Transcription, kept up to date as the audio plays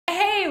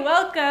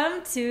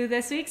welcome to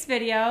this week's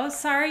video.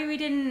 Sorry we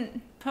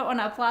didn't put one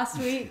up last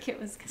week. It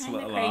was kind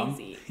of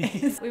crazy.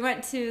 We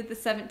went to the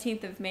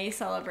 17th of May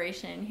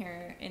celebration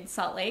here in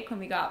Salt Lake when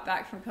we got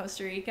back from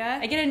Costa Rica.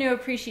 I get a new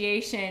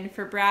appreciation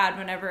for Brad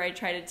whenever I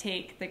try to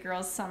take the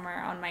girls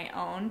somewhere on my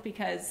own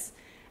because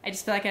I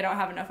just feel like I don't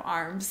have enough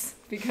arms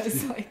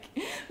because like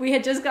we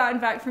had just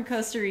gotten back from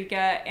Costa Rica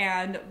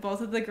and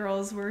both of the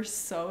girls were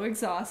so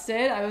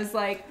exhausted. I was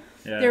like,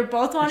 they're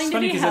both wanting to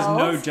be held. It's funny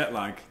because there's no jet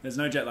lag. There's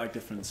no jet lag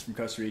difference from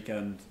Costa Rica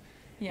and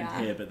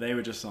here, but they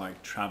were just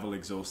like travel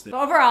exhausted.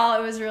 But overall,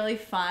 it was really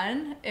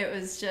fun. It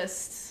was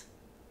just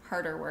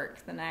harder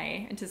work than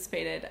I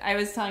anticipated. I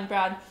was telling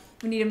Brad,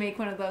 we need to make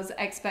one of those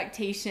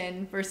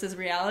expectation versus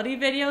reality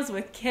videos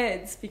with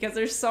kids because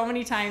there's so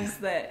many times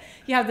that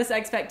you have this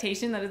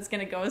expectation that it's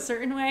going to go a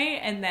certain way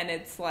and then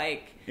it's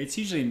like... It's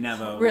usually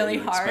never really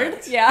hard.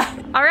 Expect.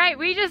 Yeah. All right,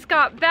 we just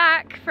got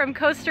back from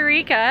Costa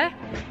Rica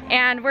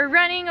and we're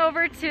running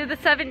over to the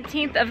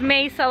 17th of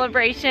May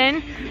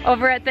celebration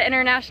over at the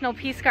International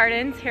Peace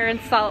Gardens here in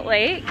Salt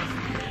Lake.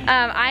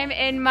 I'm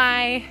in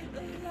my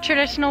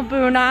traditional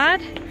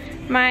bunad.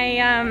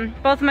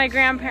 Both my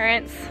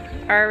grandparents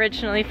are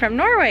originally from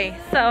Norway,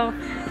 so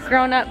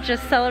grown up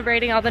just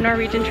celebrating all the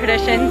Norwegian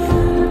traditions.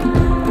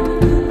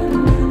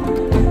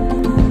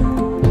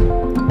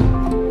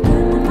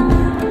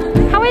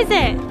 How is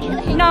it?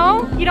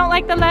 No? You don't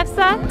like the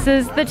lefse? This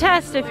is the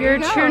test if you're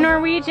a true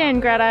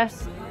Norwegian, Greta.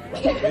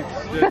 Look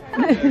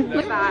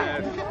at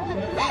that.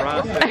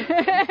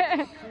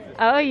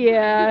 Oh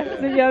yeah,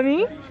 is it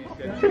yummy?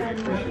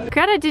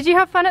 Greta, did you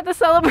have fun at the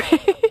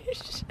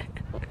celebration?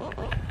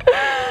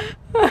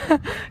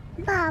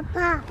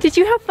 Papa. Did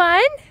you have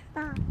fun?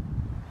 Papa.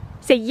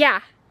 Say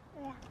yeah.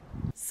 Yeah.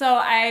 So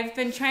I've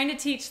been trying to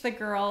teach the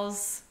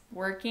girls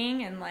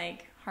working and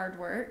like hard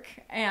work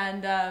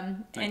and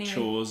like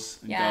chores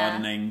and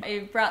gardening.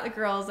 I brought the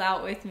girls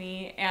out with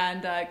me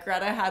and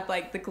Greta had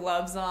like the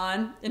gloves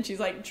on and she's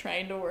like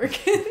trying to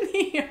work in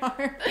the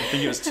yard. I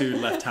think it was two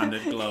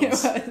left-handed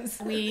gloves. It was.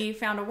 We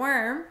found a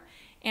worm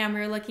and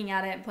we were looking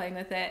at it and playing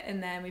with it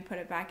and then we put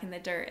it back in the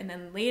dirt and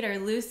then later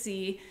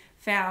Lucy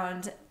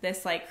found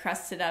this like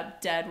crusted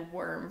up dead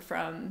worm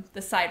from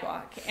the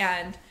sidewalk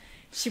and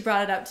she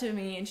brought it up to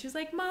me and she was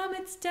like, Mom,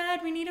 it's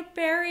dead, we need to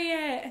bury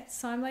it.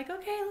 So I'm like,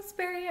 okay, let's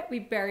bury it. We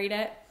buried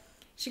it.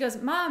 She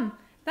goes, Mom,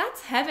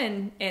 that's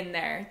heaven in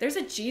there. There's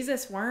a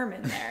Jesus worm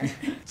in there.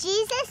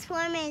 Jesus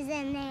worm is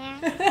in there.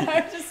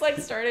 I just like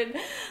started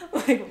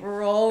like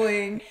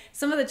rolling.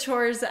 Some of the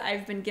chores that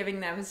I've been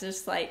giving them is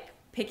just like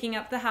picking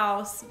up the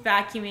house,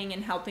 vacuuming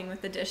and helping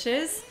with the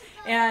dishes.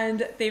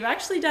 And they've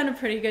actually done a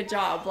pretty good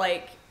job.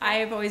 Like,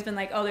 I've always been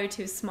like, oh, they're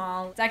too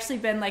small. It's actually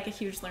been like a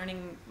huge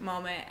learning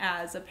moment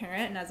as a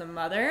parent and as a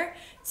mother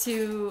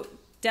to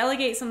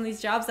delegate some of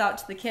these jobs out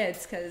to the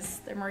kids because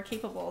they're more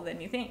capable than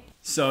you think.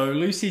 So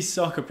Lucy's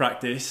soccer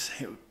practice,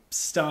 it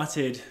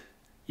started,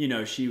 you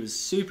know, she was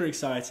super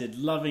excited,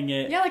 loving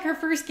it. Yeah, like her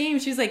first game,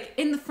 she was like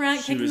in the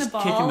front, kicking the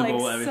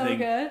ball, everything. So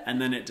good.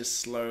 And then it just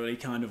slowly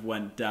kind of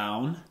went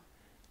down.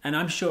 And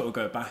I'm sure it'll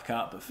go back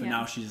up, but for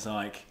now she's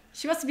like...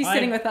 She wants to be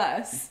sitting with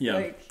us. Yeah.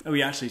 Like,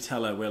 we actually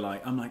tell her,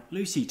 I'm like,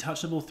 Lucy,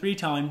 touch the ball 3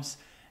 times.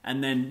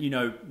 And then, you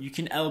know, you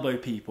can elbow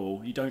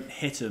people. You don't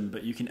hit them,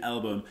 but you can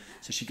elbow them.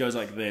 So she goes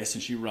like this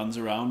and she runs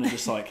around and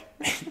just like,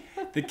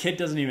 the kid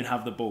doesn't even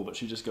have the ball, but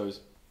she just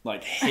goes,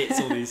 like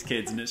hits all these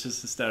kids and it's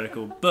just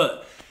hysterical.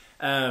 But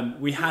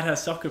we had her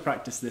soccer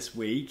practice this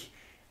week.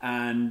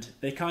 And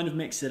they kind of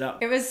mixed it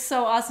up. It was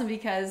so awesome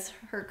because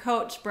her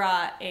coach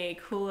brought a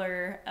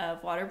cooler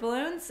of water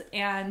balloons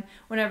and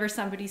whenever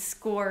somebody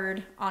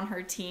scored on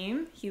her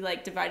team, he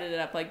like divided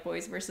it up like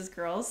boys versus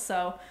girls.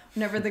 So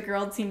whenever the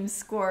girl team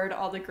scored,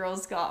 all the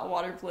girls got a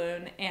water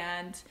balloon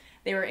and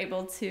they were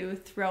able to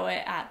throw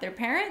it at their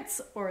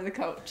parents or the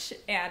coach.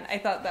 And I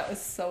thought that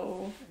was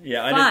so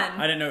fun.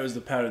 I didn't know it was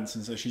the parents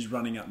and so she's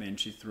running at me and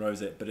she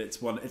throws it, but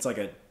it's like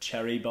a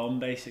cherry bomb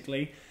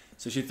basically.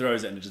 So she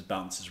throws it and it just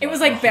bounces right. It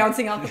was like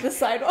bouncing off of the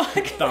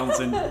sidewalk.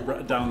 Bouncing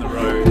down the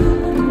road.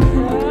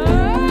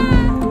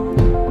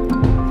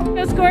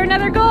 Go score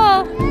another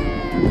goal.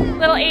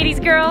 Little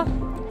 80s girl.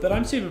 But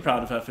I'm super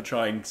proud of her for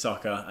trying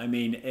soccer. I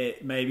mean,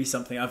 it may be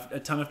something, a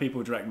ton of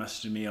people direct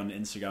messaging me on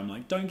Instagram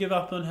like, don't give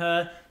up on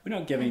her. We're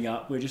not giving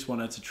up. We just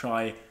want her to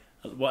try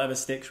whatever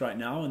sticks right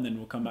now and then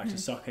we'll come back to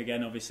soccer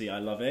again. Obviously, I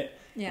love it.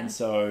 Yeah. And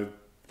so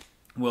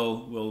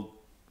we'll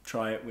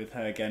try it with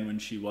her again when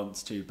she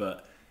wants to,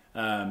 but...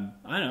 I don't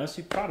know, I was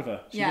super proud of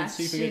her. She did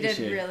super good this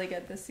year. She did really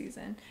good this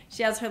season.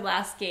 She has her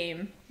last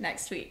game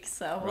next week,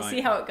 so we'll see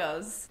how it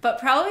goes. But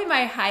probably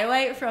my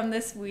highlight from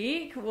this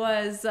week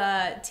was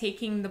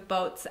taking the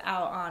boats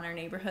out on our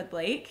neighborhood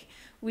lake.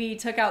 We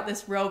took out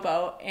this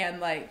rowboat and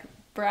like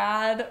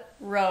Brad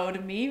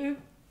rowed me,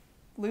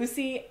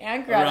 Lucy,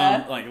 and Greta.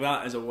 Around, like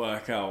that is a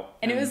workout.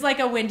 And it was like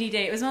a windy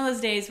day. It was one of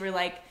those days where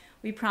like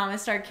we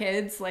promised our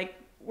kids like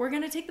we're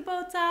gonna take the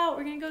boats out,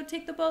 we're gonna go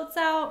take the boats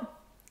out.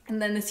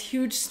 And then this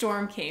huge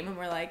storm came, and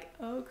we're like,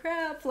 oh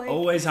crap. Like,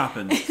 always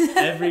happens.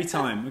 Every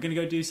time. We're going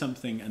to go do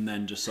something, and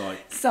then just like...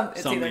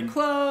 It's either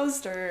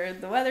closed or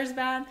the weather's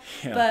bad.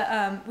 Yeah.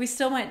 But we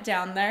still went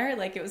down there.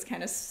 Like, it was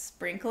kind of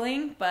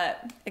sprinkling,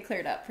 but it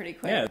cleared up pretty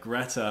quick. Yeah,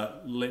 Greta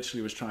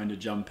literally was trying to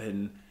jump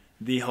in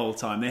the whole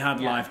time. They had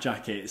life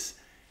jackets,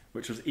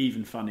 which was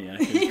even funnier.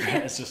 Because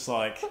Greta's just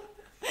like...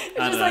 It's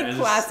just like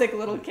classic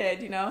little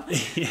kid, you know?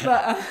 Yeah.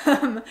 But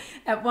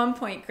at one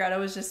point, Greta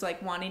was just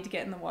like wanting to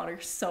get in the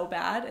water so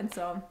bad. And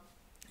so I'm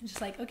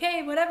just like,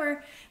 okay,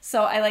 whatever.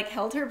 So I like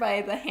held her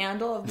by the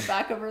handle of the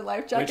back of her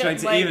life jacket. Which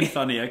makes like, it even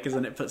funnier because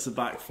then it puts the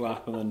back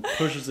flap and then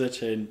pushes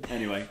it in.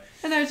 Anyway.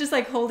 And I was just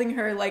like holding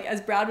her, like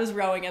as Brad was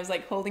rowing, I was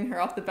like holding her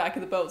off the back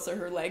of the boat so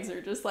her legs are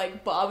just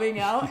like bobbing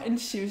out and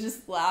she was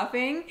just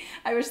laughing.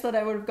 I wish that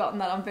I would have gotten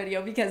that on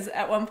video because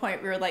at one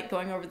point we were like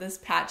going over this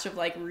patch of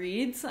like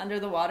reeds under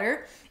the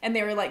water and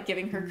they were like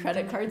giving her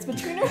credit cards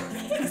between her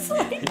legs.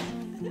 Like,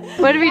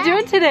 what are we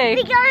doing today?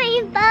 We're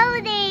going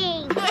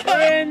boating.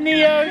 In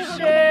the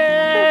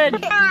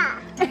ocean!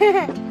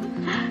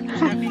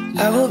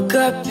 I woke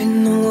up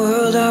in the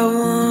world I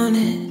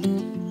wanted.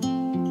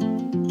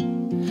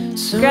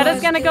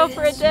 Greta's gonna go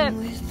for a dip.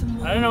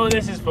 I don't know what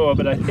this is for,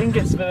 but I think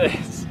it's for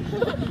this.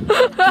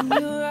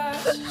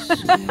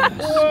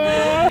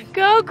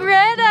 Go,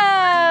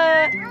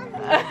 Greta!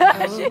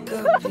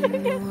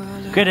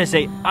 Greta,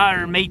 say,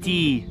 "Arr,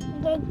 matey."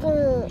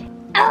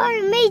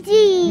 Our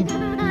matey.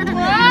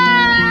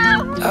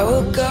 I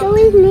woke up. Who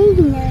is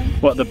naming them?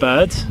 What, the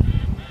birds?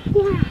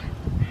 Yeah.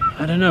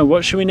 I don't know.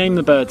 What should we name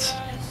the birds?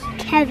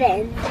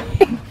 Kevin.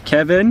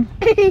 Kevin?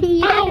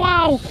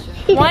 Yeah.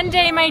 One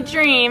day my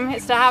dream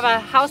is to have a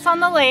house on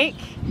the lake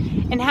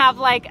and have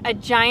like a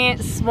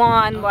giant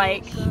swan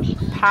like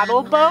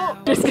paddle boat.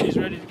 She's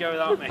ready to go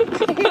without me.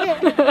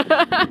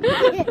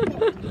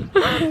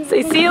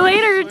 Say see you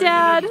later,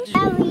 Dad.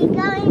 Are we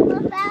going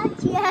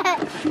without you?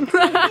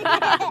 Greta!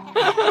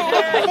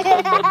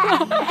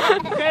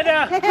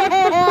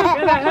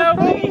 Greta, help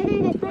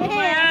me! Hold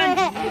my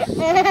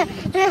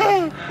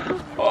hand!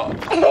 Oh,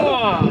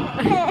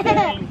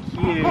 thank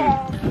you.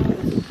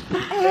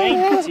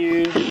 Thank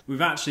you.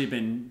 We've actually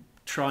been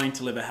trying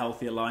to live a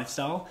healthier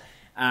lifestyle,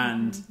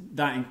 and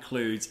that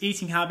includes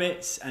eating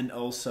habits and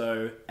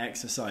also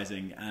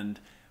exercising. And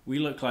we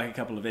look like a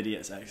couple of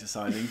idiots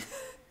exercising.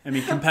 I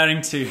mean,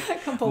 comparing to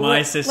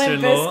my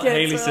sister-in-law,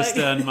 Hailey's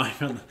sister, and my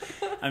brother.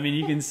 I mean,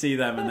 you can see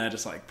them and they're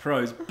just like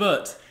pros.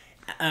 But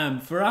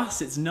for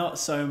us, it's not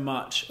so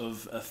much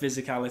of a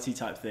physicality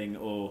type thing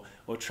or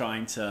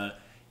trying to,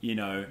 you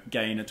know,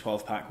 gain a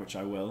 12-pack, which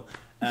I will.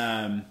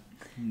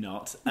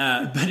 Not.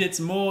 But it's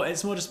more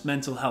just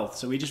mental health.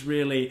 So we just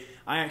really,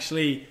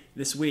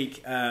 this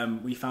week,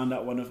 we found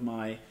out one of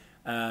my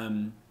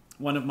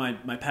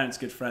parents'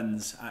 good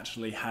friends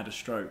actually had a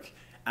stroke.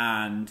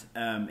 And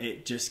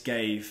it just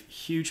gave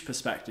huge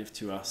perspective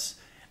to us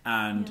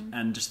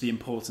and just the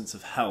importance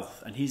of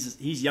health. And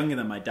he's younger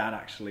than my dad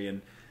actually,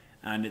 and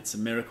it's a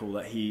miracle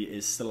that he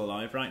is still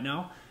alive right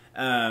now.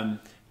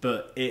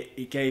 But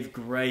it gave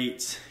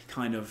great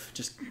kind of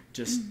just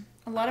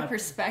a lot of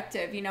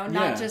perspective, you know,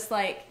 not just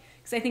like,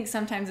 because I think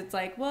sometimes it's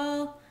like,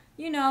 well,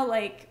 you know,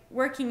 like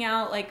working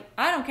out, like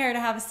I don't care to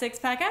have a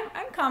six-pack.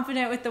 I'm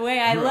confident with the way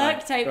I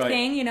look type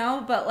thing, you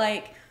know, but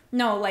like,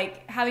 no,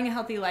 like having a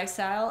healthy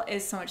lifestyle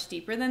is so much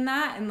deeper than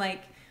that. And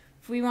like,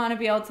 if we want to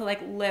be able to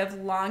like live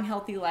long,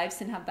 healthy lives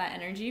and have that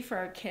energy for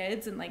our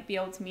kids and like be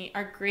able to meet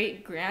our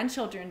great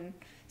grandchildren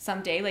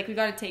someday, like we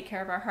got to take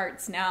care of our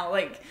hearts now.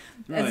 Like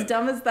as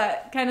dumb as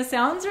that kind of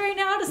sounds right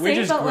now to say, we're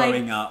just but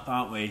growing like, up,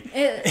 aren't we?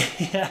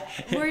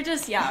 We're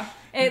just,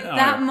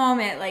 that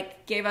moment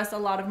like gave us a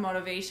lot of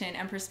motivation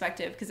and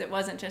perspective because it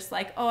wasn't just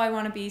like, oh, I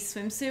want to be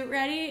swimsuit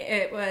ready.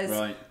 It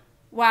was,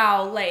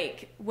 wow,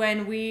 like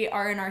when we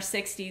are in our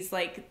 60s,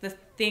 like the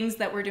things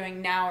that we're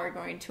doing now are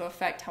going to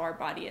affect how our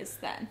body is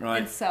then. Right.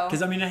 And so,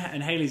 because I mean,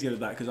 and Hailey's good at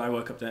that because I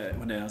woke up there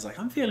one day and I was like,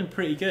 I'm feeling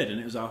pretty good. And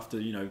it was after,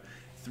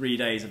 3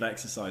 days of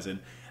exercising.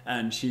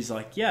 And she's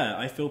like, yeah,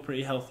 I feel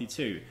pretty healthy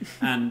too.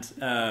 And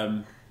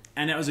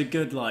it was a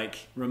good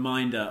like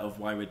reminder of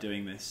why we're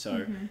doing this.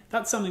 So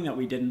that's something that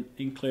we didn't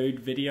include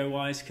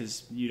video-wise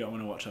because you don't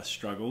want to watch us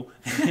struggle.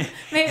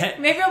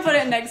 maybe I'll put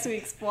it in next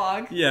week's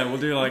vlog. Yeah,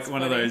 we'll do like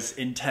one of those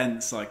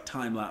intense like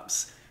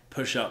time-lapse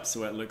push-ups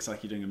where it looks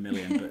like you're doing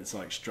 1,000,000, but it's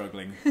like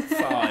struggling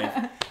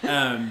 5.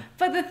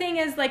 But the thing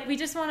is, like, we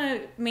just want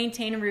to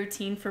maintain a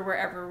routine for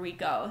wherever we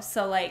go.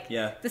 So, like,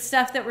 the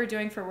stuff that we're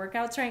doing for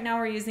workouts right now,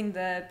 we're using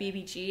the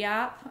BBG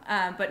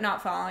app, but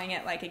not following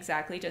it, like,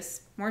 exactly.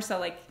 Just more so,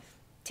 like,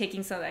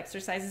 taking some of the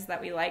exercises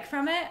that we like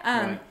from it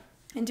and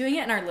doing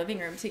it in our living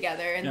room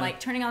together and,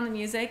 like, turning on the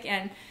music.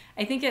 And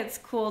I think it's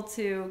cool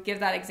to give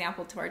that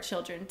example to our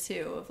children,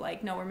 too, of,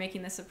 like, no, we're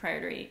making this a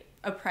priority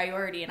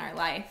in our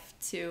life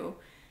to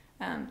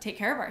take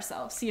care of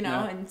ourselves,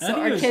 and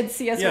so our kids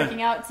see us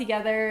working out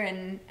together,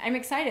 and I'm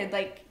excited.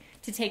 Like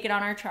to take it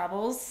on our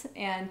travels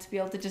and to be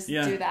able to just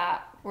do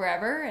that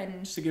wherever.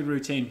 And just a good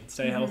routine.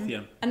 Stay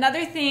healthier.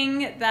 Another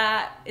thing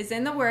that is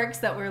in the works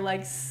that we're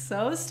like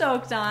so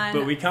stoked on,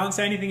 but we can't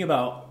say anything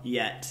about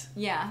yet.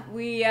 Yeah,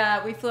 we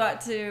flew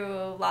out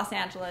to Los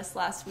Angeles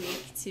last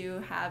week to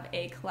have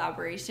a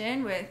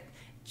collaboration with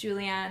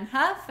Julianne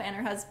Huff and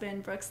her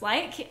husband Brooks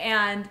Like,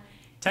 and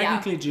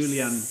technically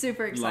Julianne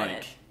super excited.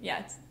 Like.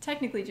 Yeah, it's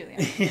technically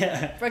Julianne.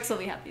 Yeah. Brooks will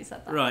be happy you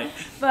said that. Right.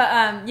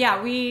 But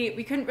yeah,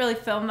 we couldn't really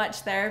film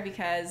much there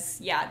because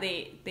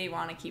they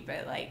want to keep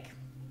it like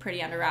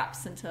pretty under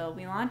wraps until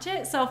we launch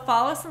it. So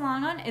follow us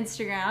along on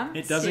Instagram.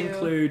 It does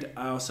include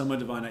our Summer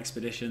Devine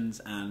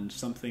expeditions and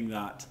something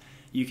that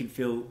you can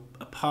feel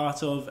a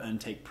part of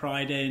and take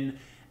pride in,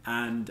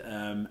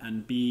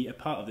 and be a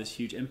part of this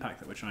huge impact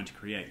that we're trying to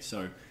create.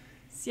 So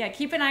yeah,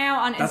 keep an eye out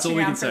on that's all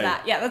we Instagram can for say.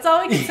 that. Yeah, that's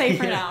all we can say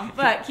for now.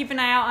 But keep an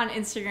eye out on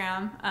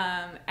Instagram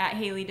at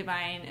Hailey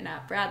Devine and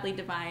at Bradley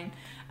Devine,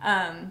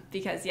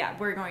 because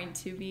we're going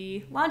to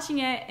be launching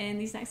it in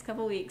these next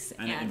couple weeks,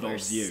 and it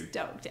involves you.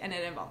 Stoked, and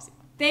it involves you.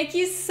 Thank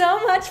you so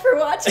much for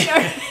watching our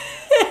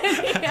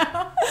video.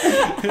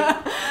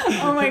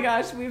 Oh my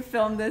gosh, we've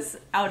filmed this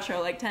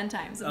outro like 10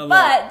 times.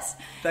 But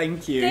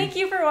thank you. Thank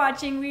you for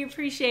watching. We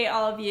appreciate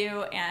all of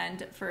you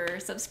and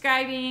for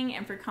subscribing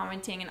and for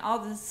commenting and all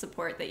the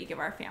support that you give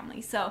our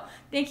family. So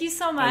thank you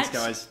so much.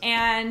 Thanks, guys.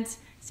 And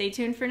stay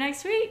tuned for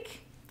next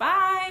week.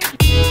 Bye.